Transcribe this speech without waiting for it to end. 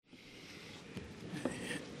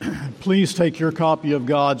Please take your copy of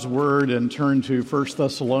God's Word and turn to 1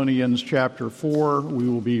 Thessalonians chapter 4. We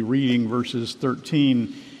will be reading verses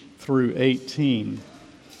 13 through 18.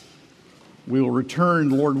 We will return,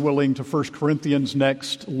 Lord willing, to 1 Corinthians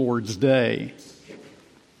next Lord's Day.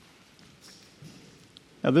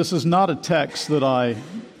 Now, this is not a text that I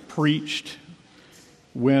preached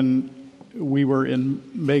when we were in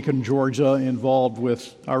Macon, Georgia, involved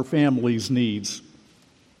with our family's needs.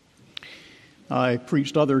 I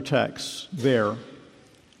preached other texts there,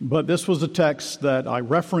 but this was a text that I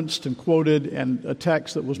referenced and quoted, and a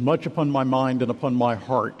text that was much upon my mind and upon my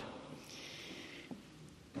heart.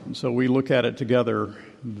 And so we look at it together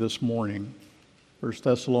this morning. 1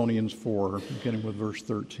 Thessalonians 4, beginning with verse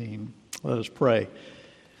 13. Let us pray.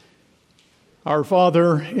 Our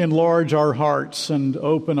Father, enlarge our hearts and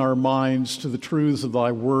open our minds to the truths of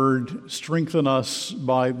Thy Word. Strengthen us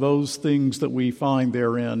by those things that we find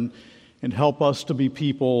therein, and help us to be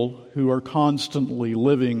people who are constantly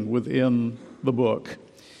living within the book,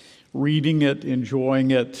 reading it,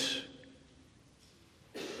 enjoying it,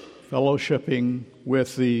 fellowshipping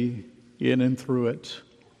with Thee in and through it,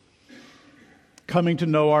 coming to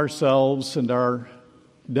know ourselves and our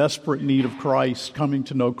desperate need of Christ, coming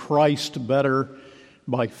to know Christ better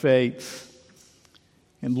by faith.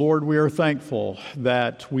 And Lord, we are thankful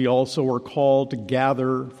that we also are called to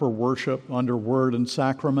gather for worship under word and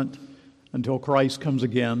sacrament until Christ comes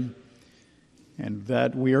again, and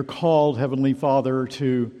that we are called, Heavenly Father,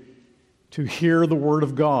 to hear the Word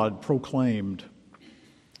of God proclaimed.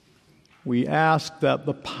 We ask that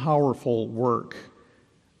the powerful work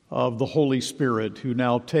of the Holy Spirit, who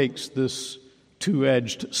now takes this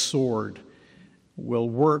two-edged sword, will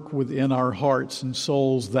work within our hearts and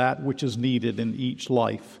souls that which is needed in each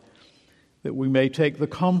life, that we may take the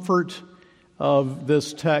comfort of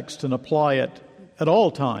this text and apply it at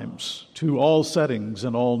all times, to all settings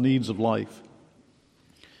and all needs of life.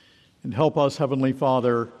 And help us, Heavenly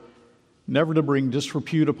Father, never to bring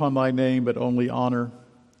disrepute upon Thy name, but only honor,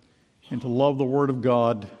 and to love the Word of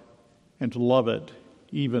God, and to love it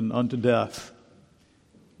even unto death,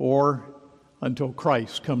 or until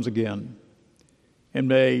Christ comes again. And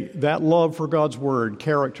may that love for God's Word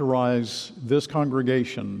characterize this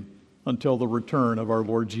congregation until the return of our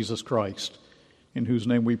Lord Jesus Christ, in whose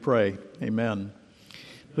name we pray. Amen.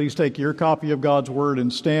 Please take your copy of God's Word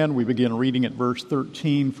and stand. We begin reading at verse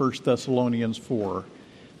 13, 1 Thessalonians 4.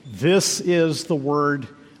 This is the Word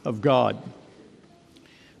of God.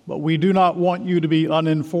 But we do not want you to be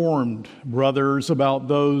uninformed, brothers, about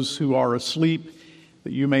those who are asleep,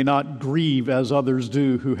 that you may not grieve as others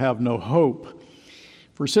do who have no hope.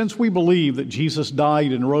 For since we believe that Jesus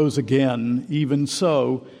died and rose again, even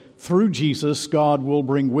so, through Jesus, God will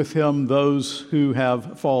bring with him those who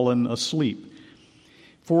have fallen asleep.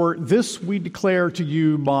 For this we declare to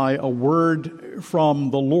you by a word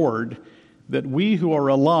from the Lord, that we who are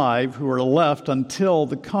alive, who are left until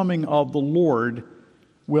the coming of the Lord,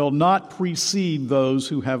 will not precede those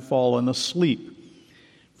who have fallen asleep.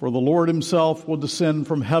 For the Lord himself will descend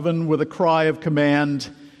from heaven with a cry of command,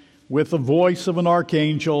 with the voice of an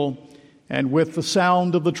archangel, and with the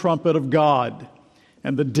sound of the trumpet of God.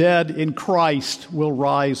 And the dead in Christ will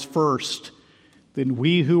rise first. Then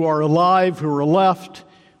we who are alive, who are left,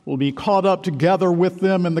 will be caught up together with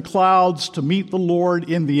them in the clouds to meet the Lord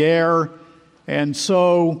in the air, and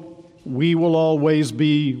so we will always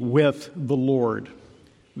be with the Lord.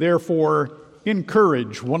 Therefore,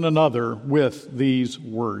 encourage one another with these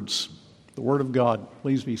words. The Word of God.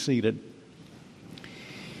 Please be seated.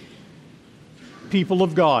 People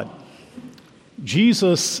of God,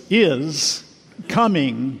 Jesus is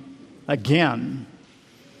coming again.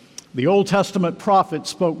 The Old Testament prophet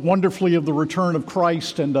spoke wonderfully of the return of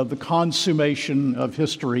Christ and of the consummation of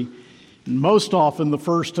history. And most often, the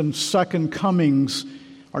first and second comings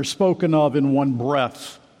are spoken of in one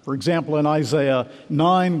breath. For example, in Isaiah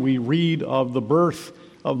 9, we read of the birth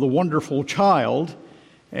of the wonderful child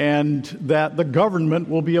and that the government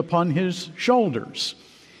will be upon his shoulders.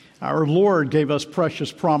 Our Lord gave us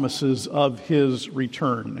precious promises of his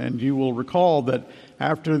return. And you will recall that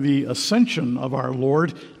after the ascension of our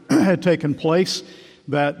Lord had taken place,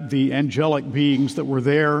 that the angelic beings that were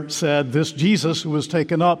there said, "This Jesus who was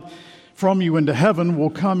taken up from you into heaven will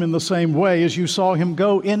come in the same way as you saw him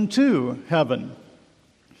go into heaven."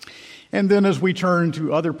 And then as we turn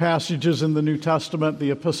to other passages in the New Testament,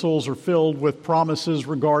 the epistles are filled with promises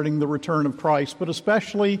regarding the return of Christ, but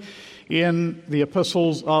especially in the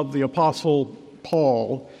epistles of the Apostle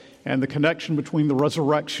Paul. And the connection between the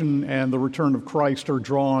resurrection and the return of Christ are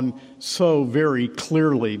drawn so very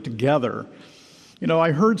clearly together. You know,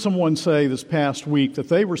 I heard someone say this past week that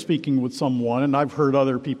they were speaking with someone, and I've heard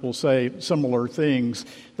other people say similar things,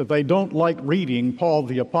 that they don't like reading Paul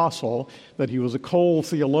the Apostle, that he was a cold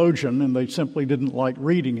theologian, and they simply didn't like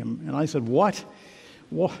reading him. And I said, what?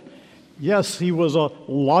 Well, yes, he was a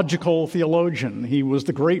logical theologian. He was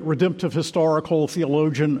the great redemptive historical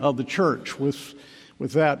theologian of the church. With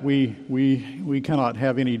that, we cannot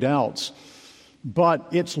have any doubts. But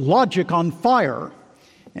it's logic on fire.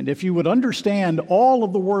 And if you would understand all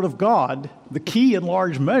of the Word of God, the key in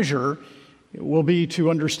large measure will be to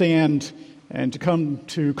understand and to come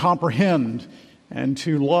to comprehend and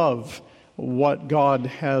to love what God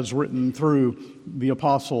has written through the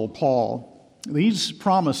Apostle Paul. These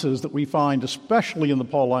promises that we find, especially in the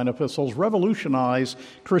Pauline epistles, revolutionize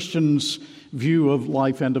Christians' view of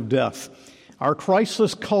life and of death. Our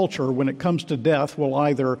Christless culture, when it comes to death, will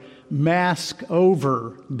either mask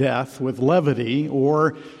over death with levity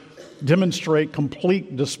or demonstrate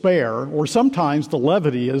complete despair, or sometimes the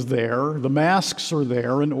levity is there, the masks are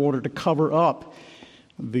there in order to cover up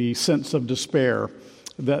the sense of despair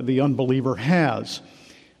that the unbeliever has.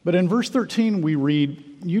 But in verse 13 we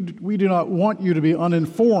read, we do not want you to be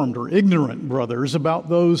uninformed or ignorant, brothers, about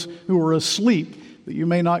those who are asleep, that you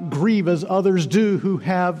may not grieve as others do who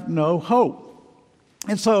have no hope.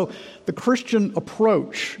 And so the Christian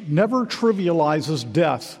approach never trivializes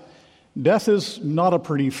death. Death is not a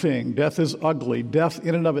pretty thing. Death is ugly. Death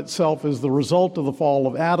in and of itself is the result of the fall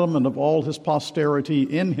of Adam and of all his posterity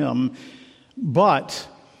in him. But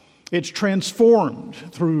it's transformed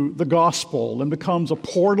through the gospel and becomes a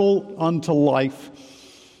portal unto life.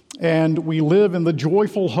 And we live in the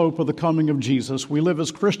joyful hope of the coming of Jesus. We live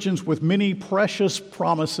as Christians with many precious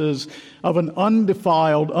promises of an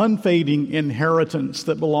undefiled, unfading inheritance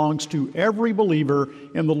that belongs to every believer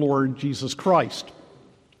in the Lord Jesus Christ.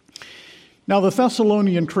 Now, the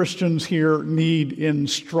Thessalonian Christians here need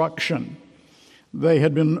instruction. They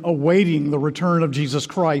had been awaiting the return of Jesus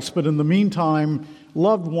Christ, but in the meantime,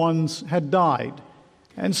 loved ones had died.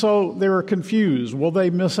 And so they were confused. Will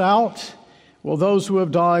they miss out? Will those who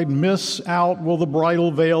have died miss out? Will the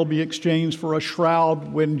bridal veil be exchanged for a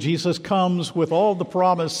shroud when Jesus comes with all the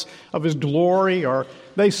promise of his glory? Are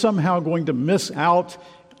they somehow going to miss out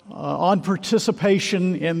on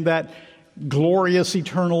participation in that glorious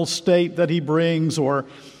eternal state that he brings, or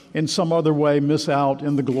in some other way miss out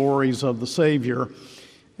in the glories of the Savior?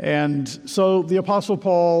 And so the Apostle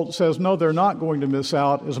Paul says, no, they're not going to miss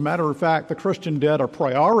out. As a matter of fact, the Christian dead are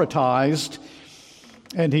prioritized.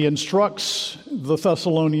 And he instructs the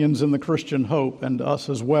Thessalonians in the Christian hope, and us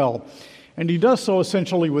as well. And he does so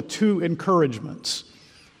essentially with two encouragements.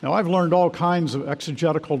 Now, I've learned all kinds of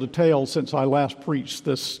exegetical details since I last preached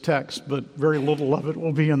this text, but very little of it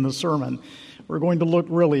will be in the sermon. We're going to look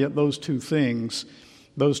really at those two things,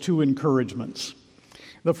 those two encouragements.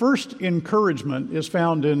 The first encouragement is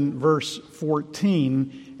found in verse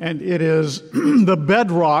 14, and it is the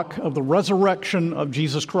bedrock of the resurrection of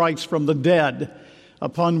Jesus Christ from the dead,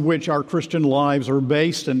 upon which our Christian lives are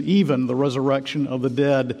based, and even the resurrection of the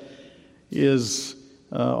dead is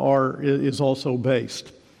also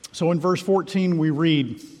based. So in verse 14 we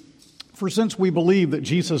read, "For since we believe that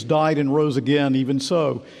Jesus died and rose again, even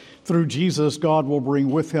so, through Jesus God will bring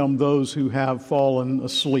with him those who have fallen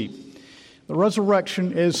asleep." The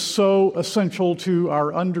resurrection is so essential to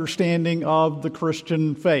our understanding of the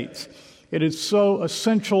Christian faith. It is so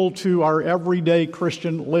essential to our everyday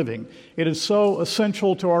Christian living. It is so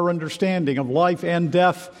essential to our understanding of life and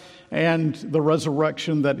death and the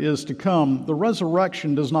resurrection that is to come. The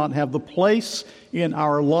resurrection does not have the place in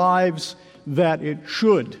our lives that it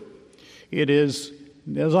should. It is,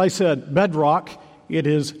 as I said, bedrock. It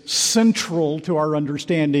is central to our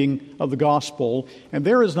understanding of the gospel. And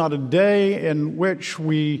there is not a day in which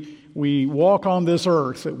we walk on this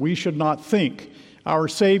earth that we should not think, our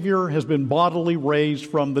Savior has been bodily raised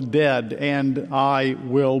from the dead, and I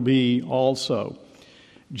will be also.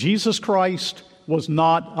 Jesus Christ was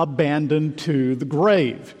not abandoned to the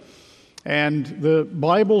grave. And the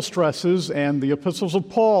Bible stresses, and the epistles of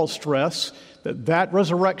Paul stress, that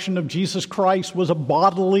resurrection of Jesus Christ was a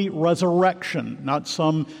bodily resurrection, not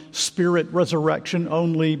some spirit resurrection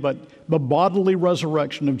only, but the bodily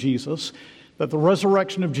resurrection of Jesus. That the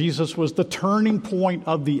resurrection of Jesus was the turning point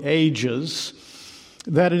of the ages,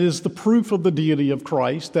 that it is the proof of the deity of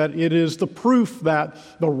Christ, that it is the proof that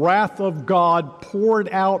the wrath of God poured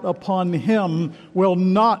out upon him will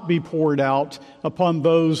not be poured out upon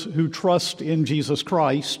those who trust in Jesus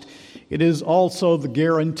Christ. It is also the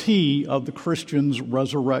guarantee of the Christian's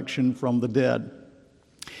resurrection from the dead.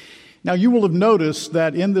 Now, you will have noticed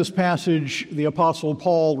that in this passage, the Apostle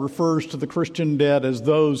Paul refers to the Christian dead as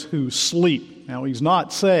those who sleep. Now, he's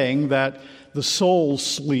not saying that the soul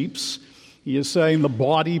sleeps. He is saying the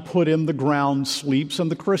body put in the ground sleeps, and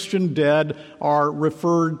the Christian dead are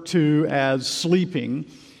referred to as sleeping.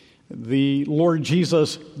 The Lord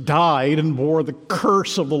Jesus died and bore the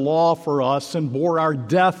curse of the law for us and bore our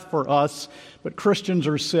death for us, but Christians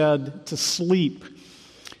are said to sleep.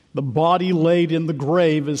 The body laid in the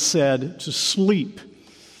grave is said to sleep.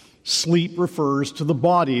 Sleep refers to the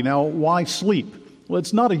body. Now, why sleep? Well,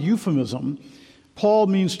 it's not a euphemism. Paul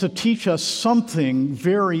means to teach us something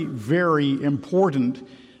very, very important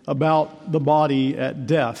about the body at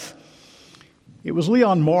death. It was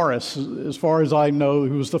Leon Morris, as far as I know,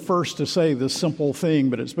 who was the first to say this simple thing,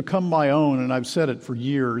 but it's become my own, and I've said it for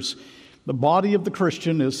years. The body of the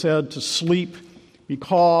Christian is said to sleep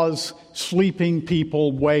because sleeping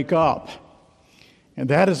people wake up. And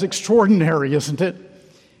that is extraordinary, isn't it?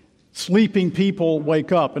 Sleeping people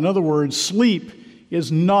wake up. In other words, sleep is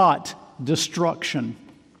not destruction.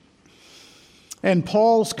 And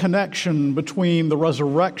Paul's connection between the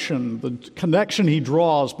resurrection, the connection he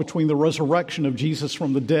draws between the resurrection of Jesus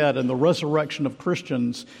from the dead and the resurrection of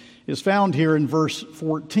Christians is found here in verse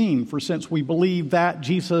 14. For since we believe that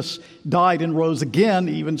Jesus died and rose again,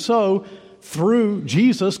 even so, through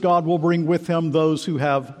Jesus, God will bring with him those who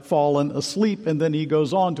have fallen asleep. And then he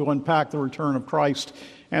goes on to unpack the return of Christ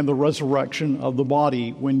and the resurrection of the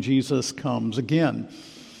body when Jesus comes again.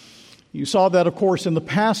 You saw that, of course, in the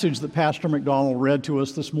passage that Pastor McDonald read to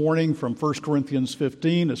us this morning from 1 Corinthians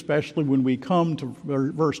 15, especially when we come to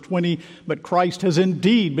verse 20. But Christ has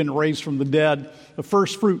indeed been raised from the dead, the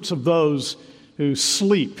first fruits of those who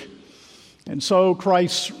sleep. And so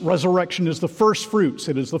Christ's resurrection is the first fruits.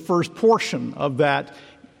 It is the first portion of that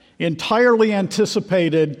entirely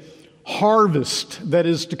anticipated harvest that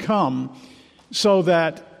is to come, so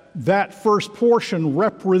that that first portion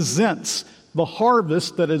represents the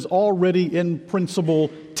harvest that is already in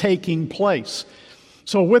principle taking place.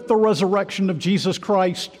 So with the resurrection of Jesus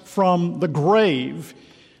Christ from the grave,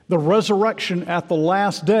 the resurrection at the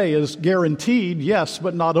last day is guaranteed, yes,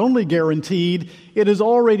 but not only guaranteed, it has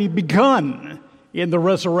already begun in the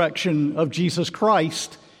resurrection of Jesus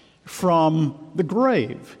Christ from the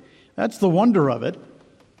grave. That's the wonder of it.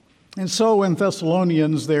 And so in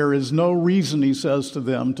Thessalonians, there is no reason, he says to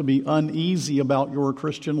them, to be uneasy about your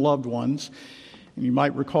Christian loved ones. And you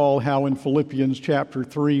might recall how in Philippians chapter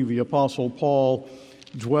 3, the Apostle Paul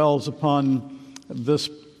dwells upon this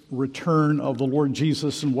return of the Lord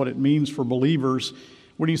Jesus and what it means for believers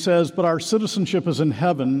when he says, "But our citizenship is in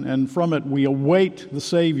heaven, and from it we await the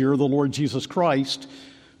Savior, the Lord Jesus Christ,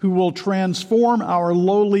 who will transform our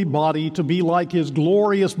lowly body to be like his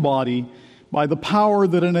glorious body by the power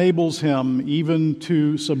that enables him even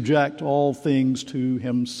to subject all things to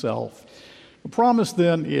himself." The promise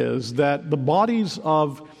then is that the bodies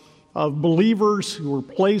of believers who were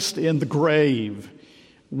placed in the grave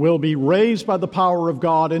will be raised by the power of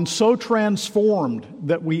God and so transformed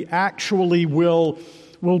that we actually will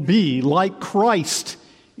be like Christ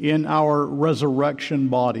in our resurrection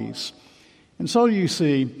bodies. And so you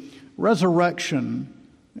see, resurrection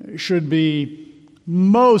should be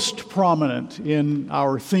most prominent in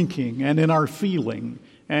our thinking and in our feeling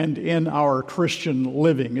and in our Christian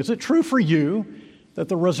living. Is it true for you that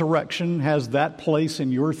the resurrection has that place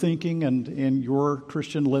in your thinking and in your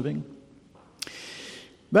Christian living?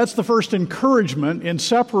 That's the first encouragement,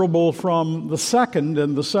 inseparable from the second,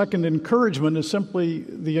 and the second encouragement is simply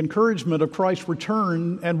the encouragement of Christ's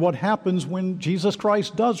return and what happens when Jesus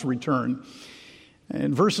Christ does return.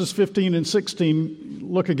 In verses 15 and 16,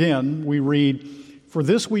 look again, we read, "For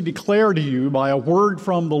this we declare to you by a word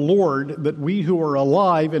from the Lord, that we who are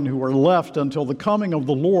alive and who are left until the coming of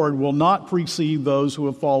the Lord will not precede those who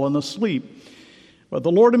have fallen asleep. But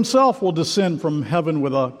the Lord himself will descend from heaven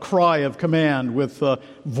with a cry of command, with the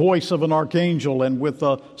voice of an archangel, and with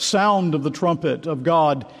the sound of the trumpet of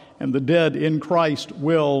God, and the dead in Christ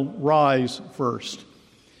will rise first."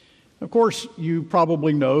 Of course, you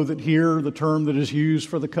probably know that here the term that is used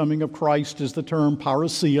for the coming of Christ is the term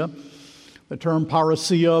parousia. The term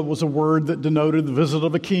parousia was a word that denoted the visit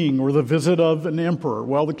of a king or the visit of an emperor.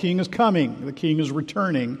 Well, the king is coming. The king is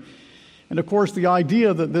returning. And of course, the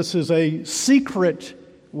idea that this is a secret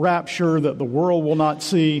rapture that the world will not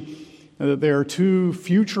see, and that there are two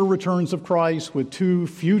future returns of Christ with two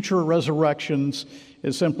future resurrections,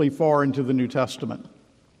 is simply far into the New Testament.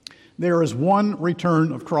 There is one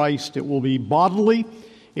return of Christ. It will be bodily,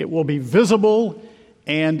 it will be visible,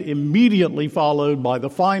 and immediately followed by the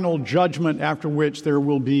final judgment, after which there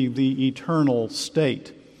will be the eternal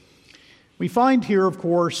state. We find here, of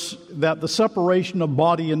course, that the separation of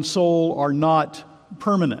body and soul are not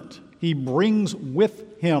permanent. He brings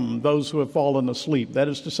with him those who have fallen asleep. That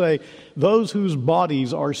is to say, those whose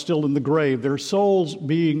bodies are still in the grave, their souls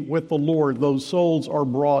being with the Lord, those souls are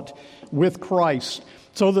brought with Christ,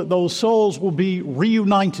 so that those souls will be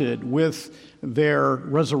reunited with their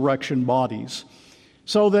resurrection bodies.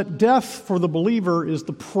 So that death for the believer is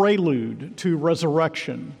the prelude to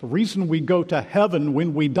resurrection. The reason we go to heaven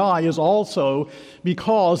when we die is also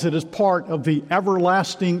because it is part of the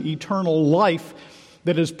everlasting eternal life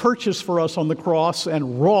that is purchased for us on the cross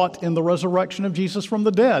and wrought in the resurrection of Jesus from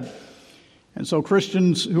the dead. And so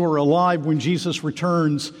Christians who are alive when Jesus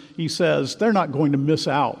returns, he says, they're not going to miss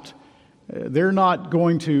out. They're not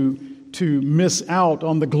going to miss out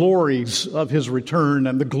on the glories of his return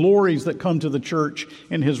and the glories that come to the church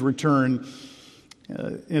in his return.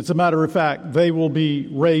 As a matter of fact, they will be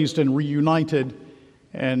raised and reunited,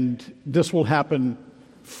 and this will happen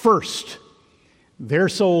first. Their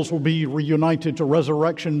souls will be reunited to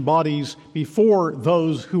resurrection bodies before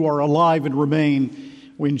those who are alive and remain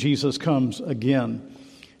when Jesus comes again.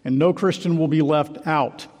 And no Christian will be left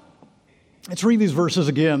out. Let's read these verses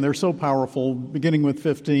again. They're so powerful, beginning with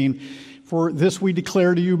 15. For this we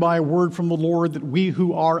declare to you by a word from the Lord, that we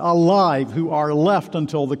who are alive, who are left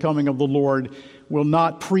until the coming of the Lord, will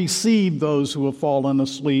not precede those who have fallen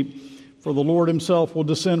asleep. For the Lord himself will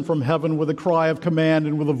descend from heaven with a cry of command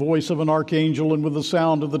and with the voice of an archangel and with the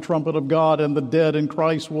sound of the trumpet of God, and the dead in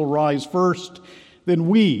Christ will rise first. Then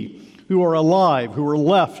we who are alive, who are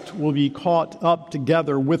left, will be caught up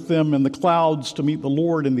together with them in the clouds to meet the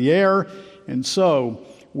Lord in the air, and so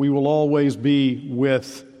we will always be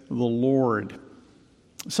with the Lord.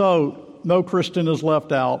 So no Christian is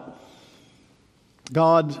left out.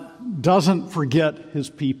 God doesn't forget his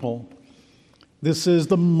people. This is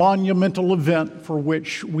the monumental event for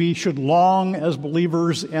which we should long as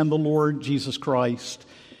believers in the Lord Jesus Christ.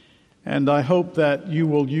 And I hope that you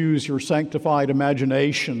will use your sanctified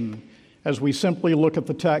imagination as we simply look at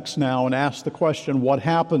the text now and ask the question, what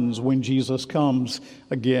happens when Jesus comes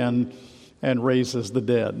again and raises the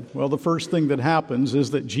dead? Well, the first thing that happens is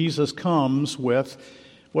that Jesus comes with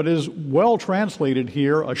what is well translated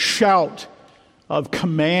here, a shout of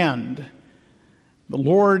command. The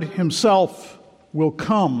Lord himself will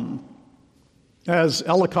come, as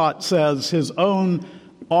Ellicott says, his own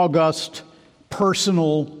august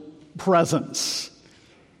personal presence.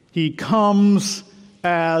 He comes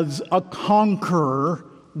as a conqueror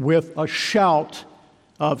with a shout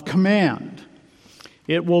of command.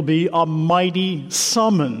 It will be a mighty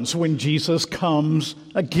summons when Jesus comes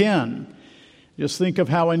again. Just think of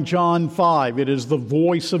how in John 5, it is the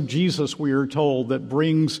voice of Jesus, we are told, that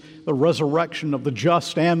brings the resurrection of the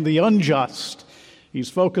just and the unjust. He's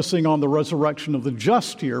focusing on the resurrection of the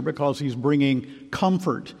just here because he's bringing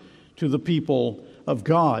comfort to the people of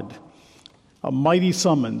God. A mighty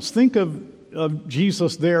summons. Think of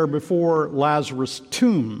Jesus there before Lazarus'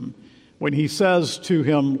 tomb when he says to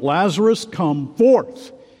him, Lazarus, come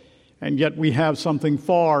forth. And yet we have something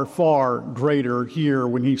far, far greater here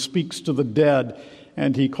when he speaks to the dead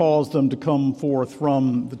and he calls them to come forth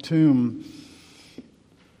from the tomb.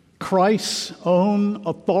 Christ's own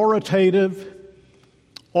authoritative,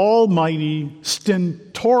 almighty,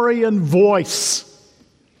 stentorian voice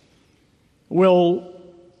will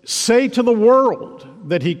say to the world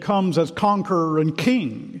that he comes as conqueror and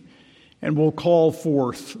king and will call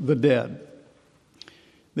forth the dead.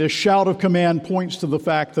 This shout of command points to the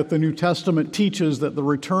fact that the New Testament teaches that the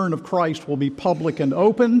return of Christ will be public and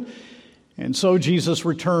open, and so Jesus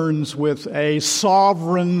returns with a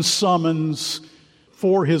sovereign summons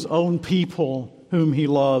for his own people whom he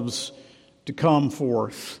loves to come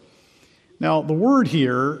forth. Now, the word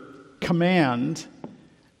here, command,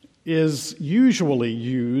 is usually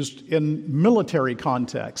used in military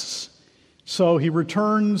contexts. So he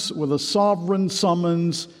returns with a sovereign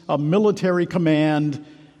summons, a military command.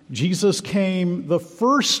 Jesus came the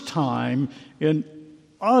first time in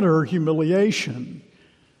utter humiliation.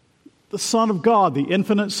 The Son of God, the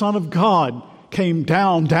infinite Son of God, came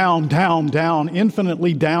down,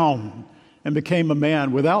 infinitely down, and became a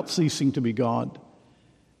man without ceasing to be God,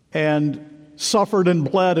 and suffered and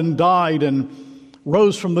bled and died and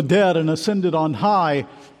rose from the dead and ascended on high,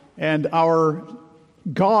 and our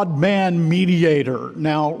God-man mediator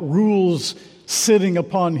now rules sitting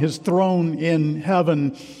upon his throne in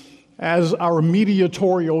heaven as our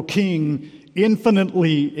mediatorial king,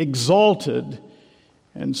 infinitely exalted.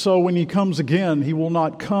 And so when he comes again, he will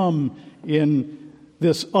not come in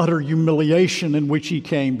this utter humiliation in which he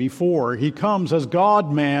came before. He comes as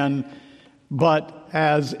God-man, but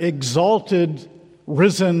as exalted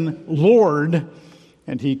risen Lord,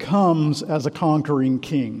 and he comes as a conquering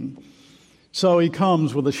king. So he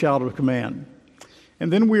comes with a shout of command.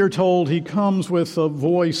 And then we are told he comes with the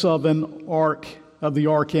voice of the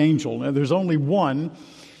archangel. And there's only one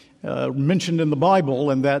mentioned in the Bible,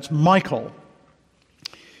 and that's Michael.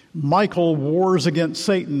 Michael wars against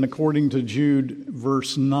Satan, according to Jude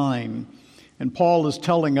verse 9. And Paul is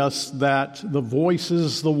telling us that the voice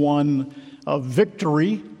is the one of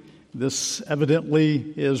victory. This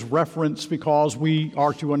evidently is referenced because we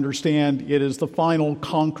are to understand it is the final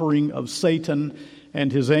conquering of Satan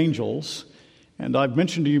and his angels. And I've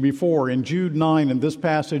mentioned to you before, in Jude 9, in this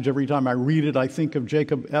passage, every time I read it, I think of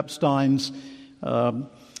Jacob Epstein's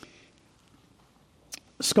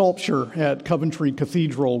sculpture at Coventry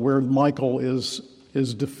Cathedral where Michael is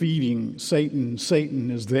defeating Satan. Satan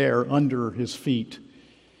is there under his feet.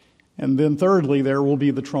 And then thirdly, there will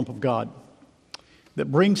be the trump of God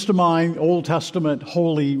that brings to mind Old Testament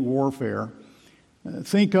holy warfare.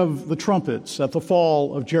 Think of the trumpets at the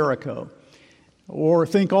fall of Jericho. Or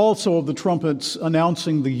think also of the trumpets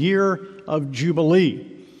announcing the year of Jubilee,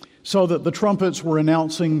 so that the trumpets were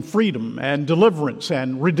announcing freedom and deliverance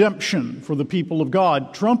and redemption for the people of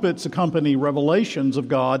God. Trumpets accompany revelations of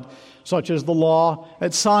God, such as the law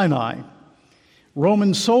at Sinai.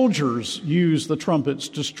 Roman soldiers used the trumpets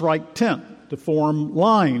to strike tent, to form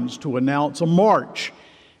lines, to announce a march.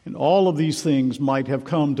 And all of these things might have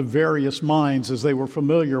come to various minds as they were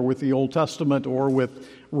familiar with the Old Testament or with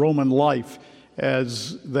Roman life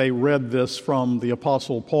as they read this from the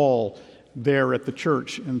Apostle Paul there at the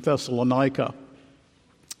church in Thessalonica.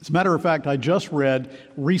 As a matter of fact, I just read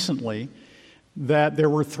recently that there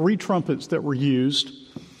were 3 trumpets that were used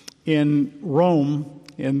in Rome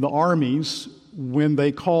in the armies when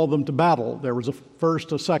they called them to battle. There was a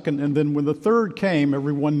first, a second, and then when the third came,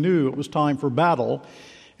 everyone knew it was time for battle.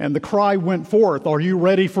 And the cry went forth, "Are you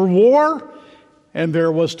ready for war?" And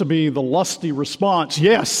there was to be the lusty response,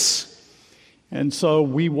 "Yes." And so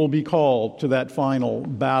we will be called to that final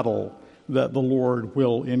battle that the Lord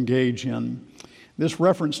will engage in. This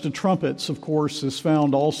reference to trumpets, of course, is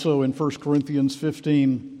found also in 1 Corinthians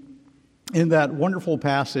 15, in that wonderful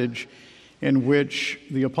passage in which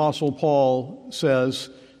the Apostle Paul says,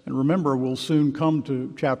 and remember, we'll soon come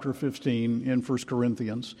to chapter 15 in 1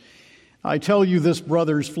 Corinthians, "I tell you this,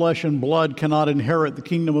 brothers, flesh and blood cannot inherit the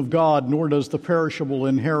kingdom of God, nor does the perishable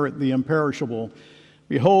inherit the imperishable.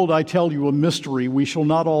 Behold, I tell you a mystery. We shall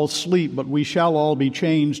not all sleep, but we shall all be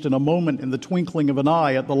changed in a moment, in the twinkling of an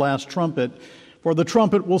eye, at the last trumpet. For the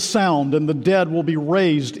trumpet will sound, and the dead will be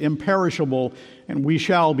raised imperishable, and we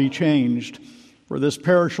shall be changed. For this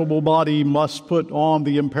perishable body must put on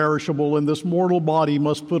the imperishable, and this mortal body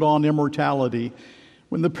must put on immortality.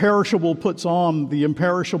 When the perishable puts on the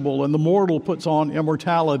imperishable, and the mortal puts on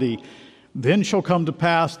immortality, then shall come to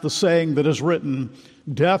pass the saying that is written,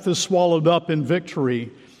 Death is swallowed up in victory.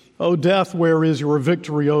 O death, where is your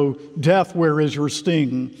victory? O death, where is your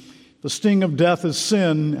sting? The sting of death is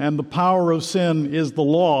sin, and the power of sin is the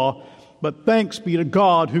law. But thanks be to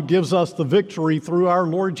God who gives us the victory through our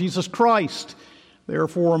Lord Jesus Christ.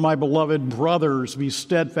 Therefore, my beloved brothers, be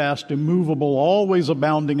steadfast, immovable, always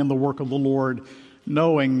abounding in the work of the Lord,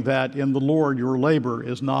 knowing that in the Lord your labor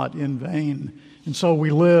is not in vain." And so we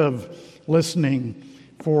live listening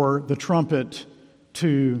for the trumpet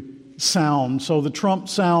to sound. So the trump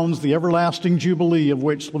sounds the everlasting jubilee, of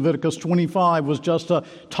which Leviticus 25 was just a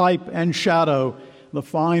type and shadow, the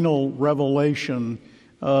final revelation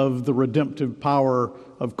of the redemptive power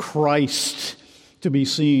of Christ to be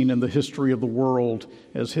seen in the history of the world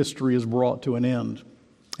as history is brought to an end.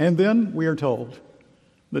 And then we are told,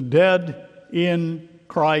 the dead in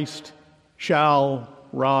Christ shall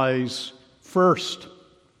rise first.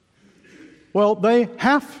 Well, they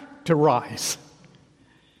have to rise.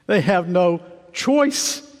 They have no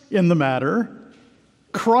choice in the matter.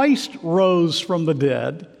 Christ rose from the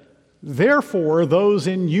dead. Therefore, those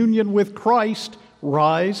in union with Christ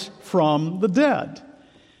rise from the dead.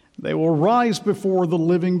 They will rise before the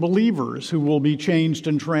living believers who will be changed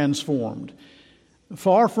and transformed.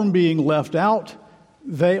 Far from being left out,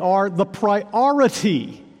 they are the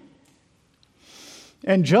priority.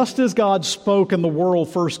 And just as God spoke and the world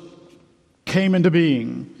first came into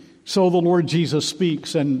being, so the Lord Jesus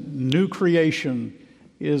speaks and new creation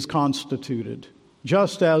is constituted.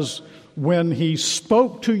 Just as when He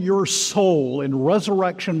spoke to your soul in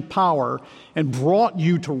resurrection power and brought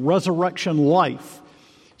you to resurrection life,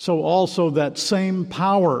 so also that same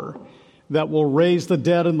power that will raise the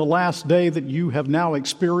dead in the last day that you have now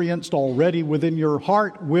experienced already within your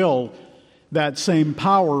heart that same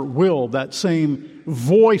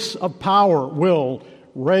voice of power will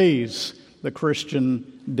raise the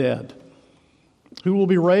Christian dead. Who will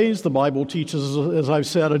be raised? The Bible teaches, as I've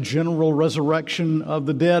said, a general resurrection of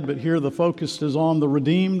the dead, but here the focus is on the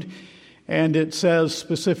redeemed, and it says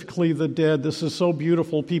specifically the dead. This is so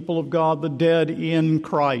beautiful, people of God, the dead in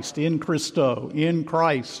Christ, in Christo, in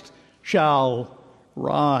Christ shall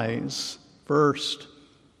rise first.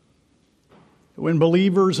 When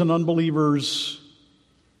believers and unbelievers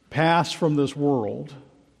pass from this world,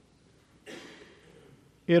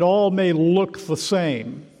 it all may look the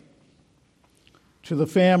same to the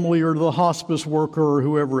family or the hospice worker or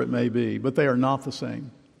whoever it may be, but they are not the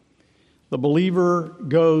same. The believer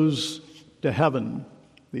goes to heaven.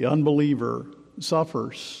 The unbeliever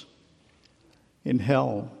suffers in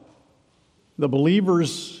hell. The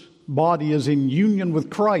believer's body is in union with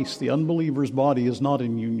Christ. The unbeliever's body is not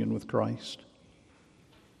in union with Christ.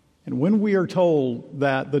 And when we are told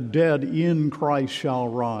that the dead in Christ shall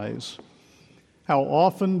rise, how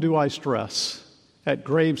often do I stress at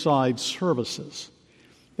graveside services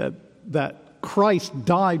that Christ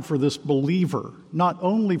died for this believer, not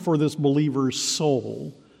only for this believer's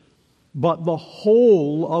soul, but the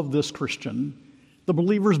whole of this Christian, the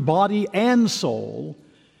believer's body and soul.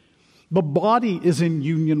 The body is in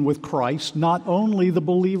union with Christ, not only the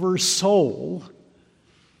believer's soul.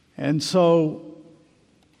 And so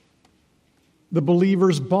the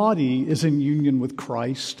believer's body is in union with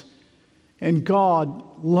Christ, and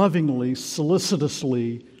God lovingly,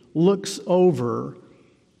 solicitously looks over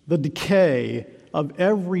the decay of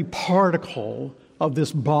every particle of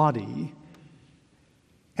this body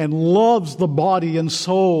and loves the body and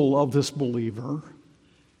soul of this believer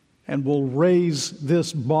and will raise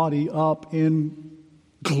this body up in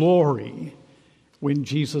glory when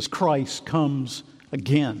Jesus Christ comes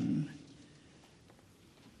again.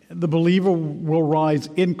 The believer will rise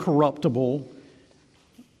incorruptible.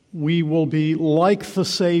 We will be like the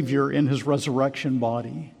Savior in his resurrection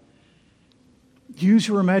body. Use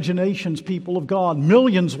your imaginations, people of God.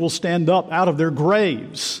 Millions will stand up out of their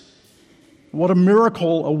graves. What a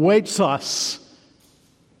miracle awaits us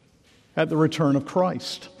at the return of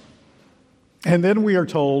Christ. And then we are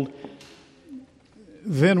told,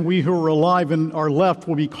 then we who are alive and are left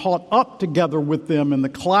will be caught up together with them in the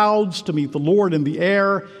clouds to meet the Lord in the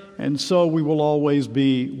air, and so we will always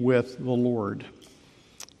be with the Lord.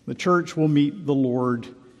 The church will meet the Lord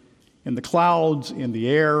in the clouds, in the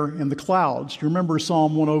air, in the clouds. Do you remember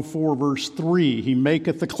Psalm 104, verse 3? He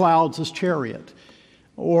maketh the clouds his chariot.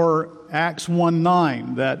 Or Acts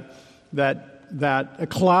 1:9, that a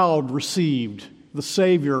cloud received the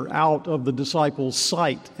Savior out of the disciples'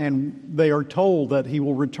 sight, and they are told that he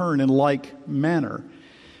will return in like manner.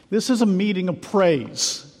 This is a meeting of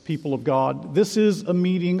praise, people of God. This is a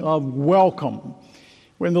meeting of welcome,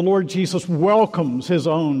 when the Lord Jesus welcomes his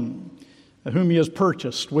own, whom he has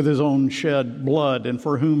purchased with his own shed blood and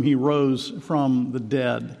for whom he rose from the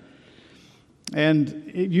dead.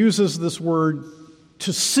 And it uses this word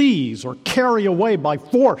to seize or carry away by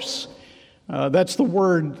force. That's the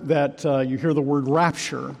word that you hear the word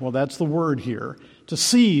rapture. Well, that's the word here. To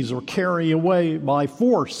seize or carry away by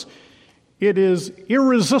force. It is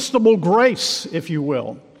irresistible grace, if you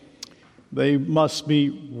will. They must be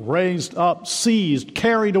raised up, seized,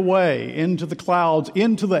 carried away into the clouds,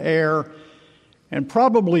 into the air. And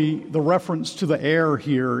probably the reference to the air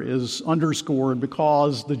here is underscored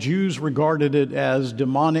because the Jews regarded it as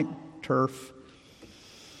demonic turf.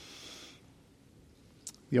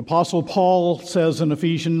 The Apostle Paul says in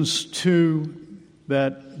Ephesians 2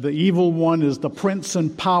 that the evil one is the prince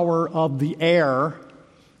and power of the air.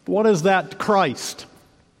 What is that? Christ.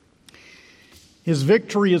 His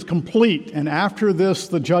victory is complete, and after this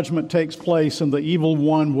the judgment takes place, and the evil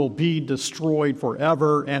one will be destroyed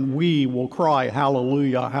forever, and we will cry,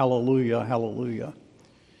 hallelujah, hallelujah, hallelujah.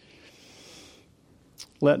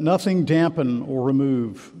 Let nothing dampen or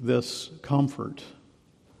remove this comfort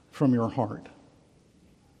from your heart.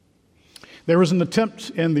 There was an attempt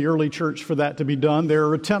in the early church for that to be done. There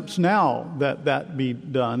are attempts now that be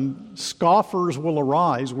done. Scoffers will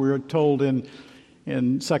arise, we're told in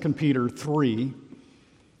 2 Peter 3,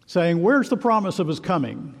 saying, where's the promise of his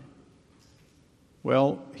coming?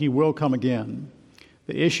 Well, he will come again.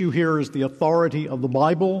 The issue here is the authority of the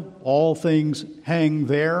Bible. All things hang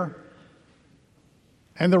there.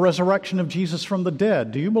 And the resurrection of Jesus from the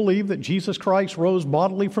dead. Do you believe that Jesus Christ rose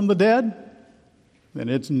bodily from the dead? Then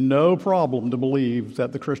it's no problem to believe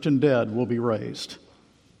that the Christian dead will be raised.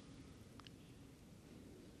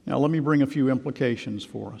 Now, let me bring a few implications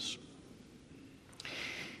for us.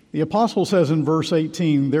 The apostle says in verse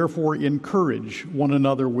 18, therefore encourage one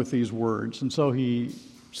another with these words. And so he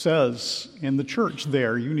says in the church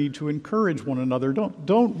there. You need to encourage one another.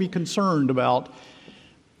 Don't be concerned about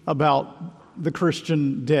the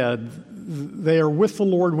Christian dead. They are with the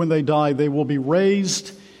Lord when they die. They will be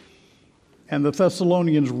raised. And the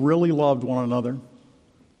Thessalonians really loved one another.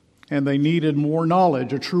 And they needed more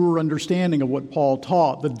knowledge, a truer understanding of what Paul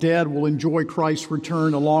taught. The dead will enjoy Christ's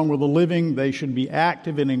return along with the living. They should be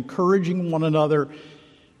active in encouraging one another,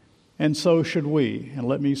 and so should we. And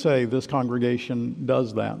let me say, this congregation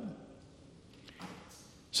does that.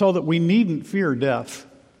 So that we needn't fear death.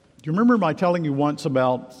 Do you remember my telling you once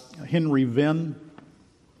about Henry Venn,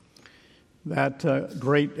 that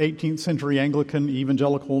great 18th century Anglican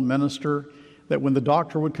evangelical minister? That when the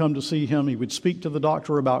doctor would come to see him, he would speak to the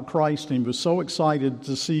doctor about Christ, and he was so excited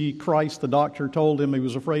to see Christ, the doctor told him he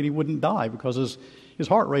was afraid he wouldn't die because his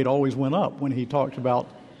heart rate always went up when he talked about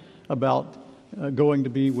going to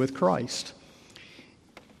be with Christ.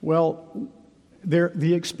 Well,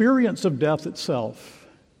 the experience of death itself,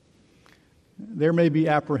 there may be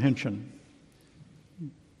apprehension.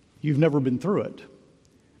 You've never been through it,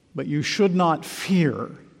 but you should not fear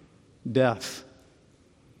death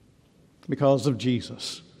because of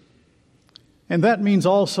Jesus. And that means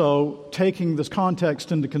also, taking this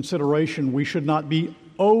context into consideration, we should not be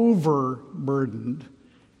overburdened,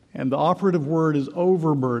 and the operative word is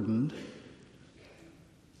overburdened,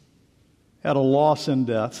 at a loss in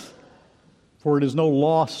death, for it is no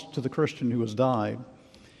loss to the Christian who has died.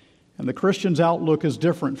 And the Christian's outlook is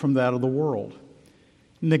different from that of the world.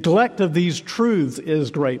 Neglect of these truths is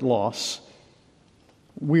great loss.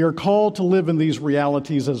 We are called to live in these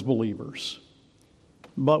realities as believers,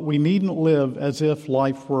 but we needn't live as if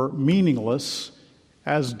life were meaningless,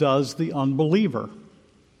 as does the unbeliever.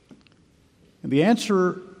 And the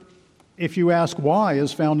answer, if you ask why,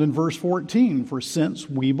 is found in verse 14. For since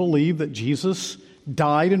we believe that Jesus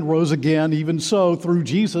died and rose again, even so, through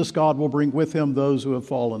Jesus, God will bring with him those who have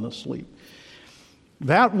fallen asleep.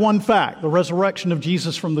 That one fact, the resurrection of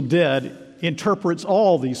Jesus from the dead, interprets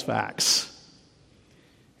all these facts.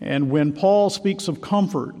 And when Paul speaks of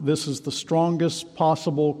comfort, this is the strongest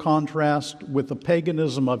possible contrast with the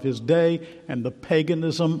paganism of his day and the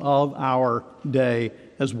paganism of our day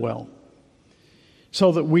as well.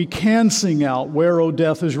 So that we can sing out, "Where, O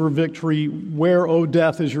death, is your victory? Where, O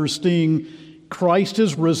death, is your sting? Christ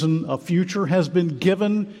is risen. A future has been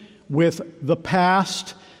given with the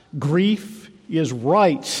past. Grief is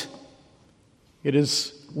right. It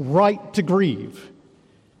is right to grieve.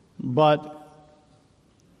 But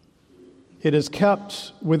it is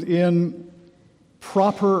kept within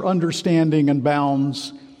proper understanding and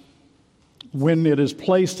bounds when it is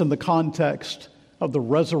placed in the context of the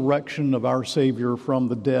resurrection of our Savior from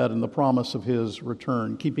the dead and the promise of his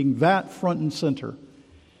return, keeping that front and center.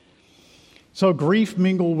 So grief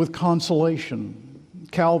mingled with consolation.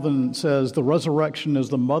 Calvin says the resurrection is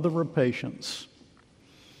the mother of patience.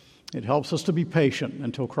 It helps us to be patient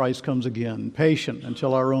until Christ comes again, patient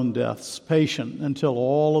until our own deaths, patient until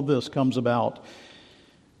all of this comes about.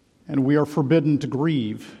 And we are forbidden to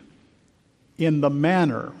grieve in the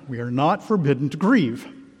manner. We are not forbidden to grieve.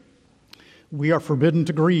 We are forbidden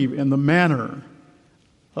to grieve in the manner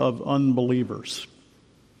of unbelievers.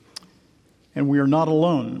 And we are not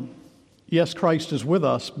alone. Yes, Christ is with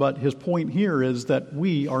us, but his point here is that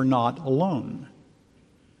we are not alone,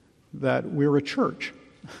 that we're a church.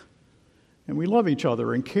 And we love each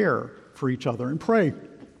other and care for each other and pray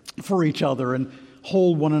for each other and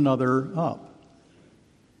hold one another up.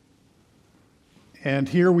 And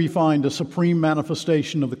here we find a supreme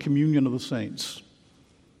manifestation of the communion of the saints.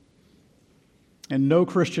 And no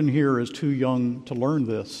Christian here is too young to learn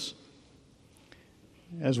this,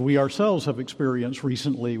 as we ourselves have experienced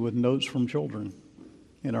recently with notes from children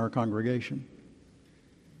in our congregation.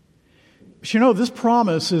 But you know, this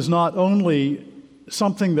promise is not only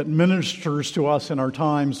something that ministers to us in our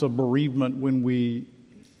times of bereavement when we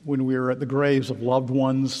are at the graves of loved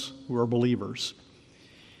ones who are believers.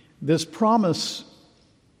 This promise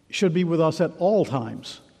should be with us at all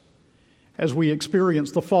times as we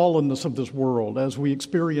experience the fallenness of this world, as we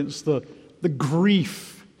experience the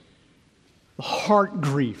grief, the heart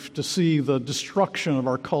grief to see the destruction of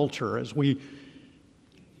our culture,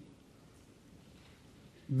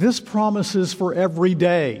 this promise is for every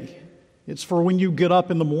day. It's for when you get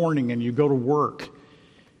up in the morning and you go to work.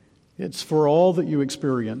 It's for all that you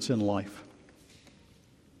experience in life.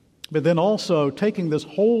 But then also, taking this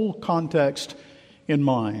whole context in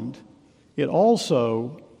mind, it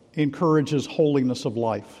also encourages holiness of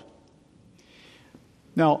life.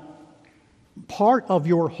 Now, part of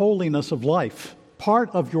your holiness of life,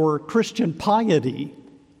 part of your Christian piety,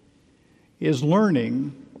 is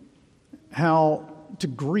learning how to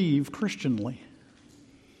grieve Christianly.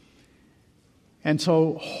 And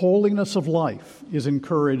so holiness of life is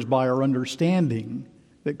encouraged by our understanding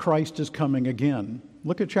that Christ is coming again.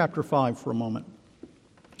 Look at chapter 5 for a moment.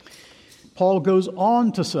 Paul goes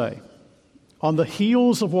on to say, on the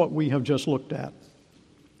heels of what we have just looked at,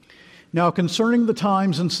 now concerning the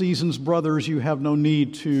times and seasons, brothers, you have no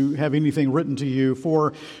need to have anything written to you,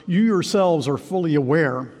 for you yourselves are fully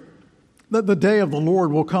aware that the day of the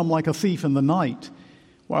Lord will come like a thief in the night.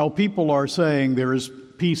 While people are saying there is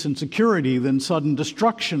peace and security, then sudden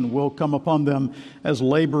destruction will come upon them as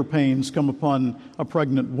labor pains come upon a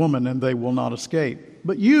pregnant woman, and they will not escape.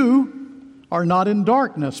 But you are not in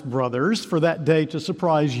darkness, brothers, for that day to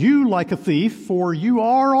surprise you like a thief, for you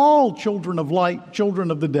are all children of light,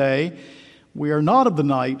 children of the day. We are not of the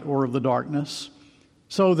night or of the darkness.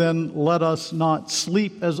 So then let us not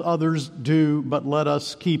sleep as others do, but let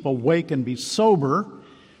us keep awake and be sober.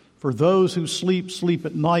 For those who sleep, sleep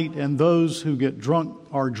at night, and those who get drunk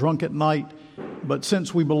are drunk at night. But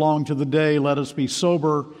since we belong to the day, let us be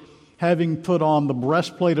sober, having put on the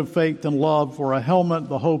breastplate of faith and love, for a helmet,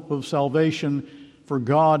 the hope of salvation. For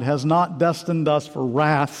God has not destined us for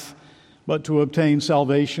wrath, but to obtain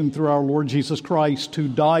salvation through our Lord Jesus Christ, who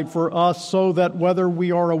died for us, so that whether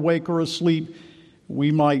we are awake or asleep, we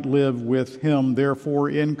might live with him. Therefore,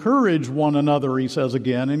 encourage one another, he says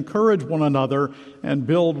again, encourage one another and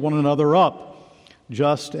build one another up,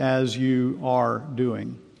 just as you are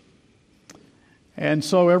doing. And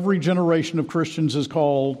so every generation of Christians is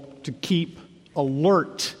called to keep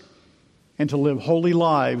alert and to live holy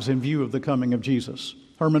lives in view of the coming of Jesus.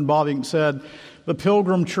 Herman Bavinck said, the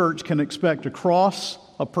Pilgrim Church can expect a cross,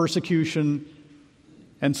 a persecution,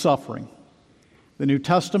 and suffering. The New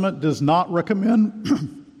Testament does not recommend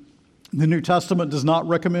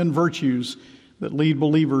virtues that lead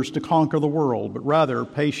believers to conquer the world, but rather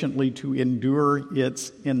patiently to endure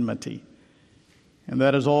its enmity. And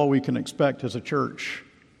that is all we can expect as a church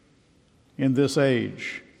in this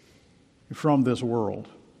age from this world.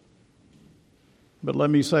 But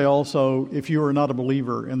let me say also, if you are not a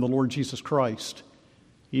believer in the Lord Jesus Christ,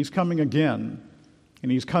 he's coming again,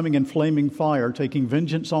 and he's coming in flaming fire, taking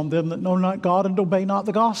vengeance on them that know not God and obey not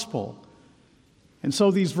the gospel. And so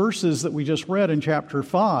these verses that we just read in chapter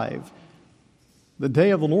 5, the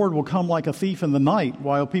day of the Lord will come like a thief in the night,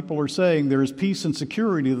 while people are saying there is peace and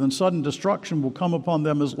security, then sudden destruction will come upon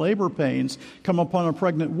them as labor pains come upon a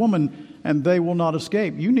pregnant woman, and they will not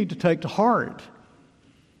escape. You need to take to heart,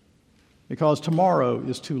 because tomorrow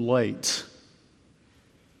is too late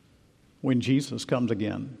when Jesus comes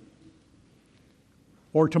again.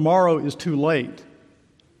 Or tomorrow is too late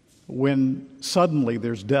when suddenly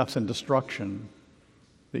there's death and destruction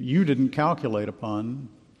that you didn't calculate upon.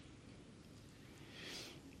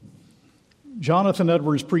 Jonathan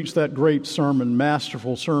Edwards preached that great sermon,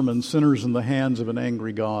 masterful sermon, Sinners in the Hands of an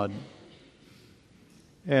Angry God.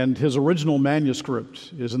 And his original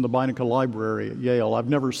manuscript is in the Beinecke Library at Yale. I've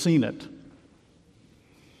never seen it,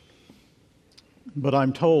 but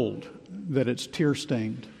I'm told that it's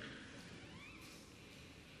tear-stained.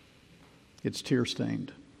 It's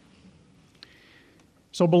tear-stained.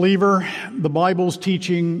 So, believer, the Bible's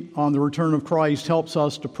teaching on the return of Christ helps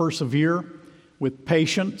us to persevere with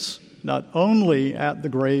patience, not only at the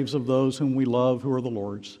graves of those whom we love who are the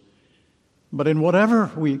Lord's, but in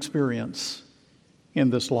whatever we experience in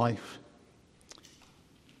this life.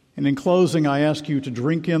 And in closing, I ask you to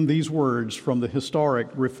drink in these words from the historic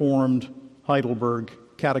Reformed Heidelberg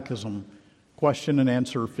Catechism, question and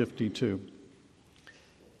answer 52.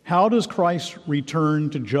 How does Christ's return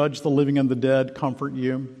to judge the living and the dead comfort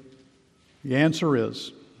you? The answer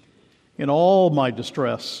is, in all my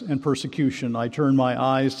distress and persecution, I turn my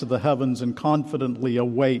eyes to the heavens and confidently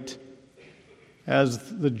await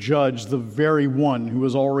as the judge, the very one who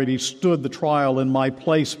has already stood the trial in my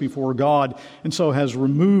place before God, and so has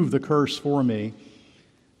removed the curse for me.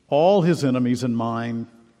 All his enemies and mine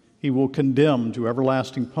he will condemn to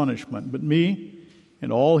everlasting punishment, but me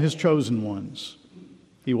and all his chosen ones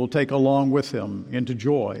he will take along with him into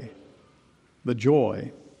joy, the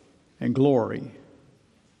joy and glory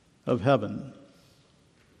of heaven.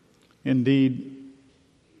 Indeed,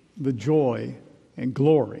 the joy and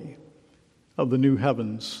glory of the new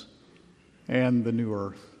heavens and the new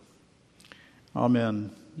earth.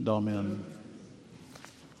 Amen and amen.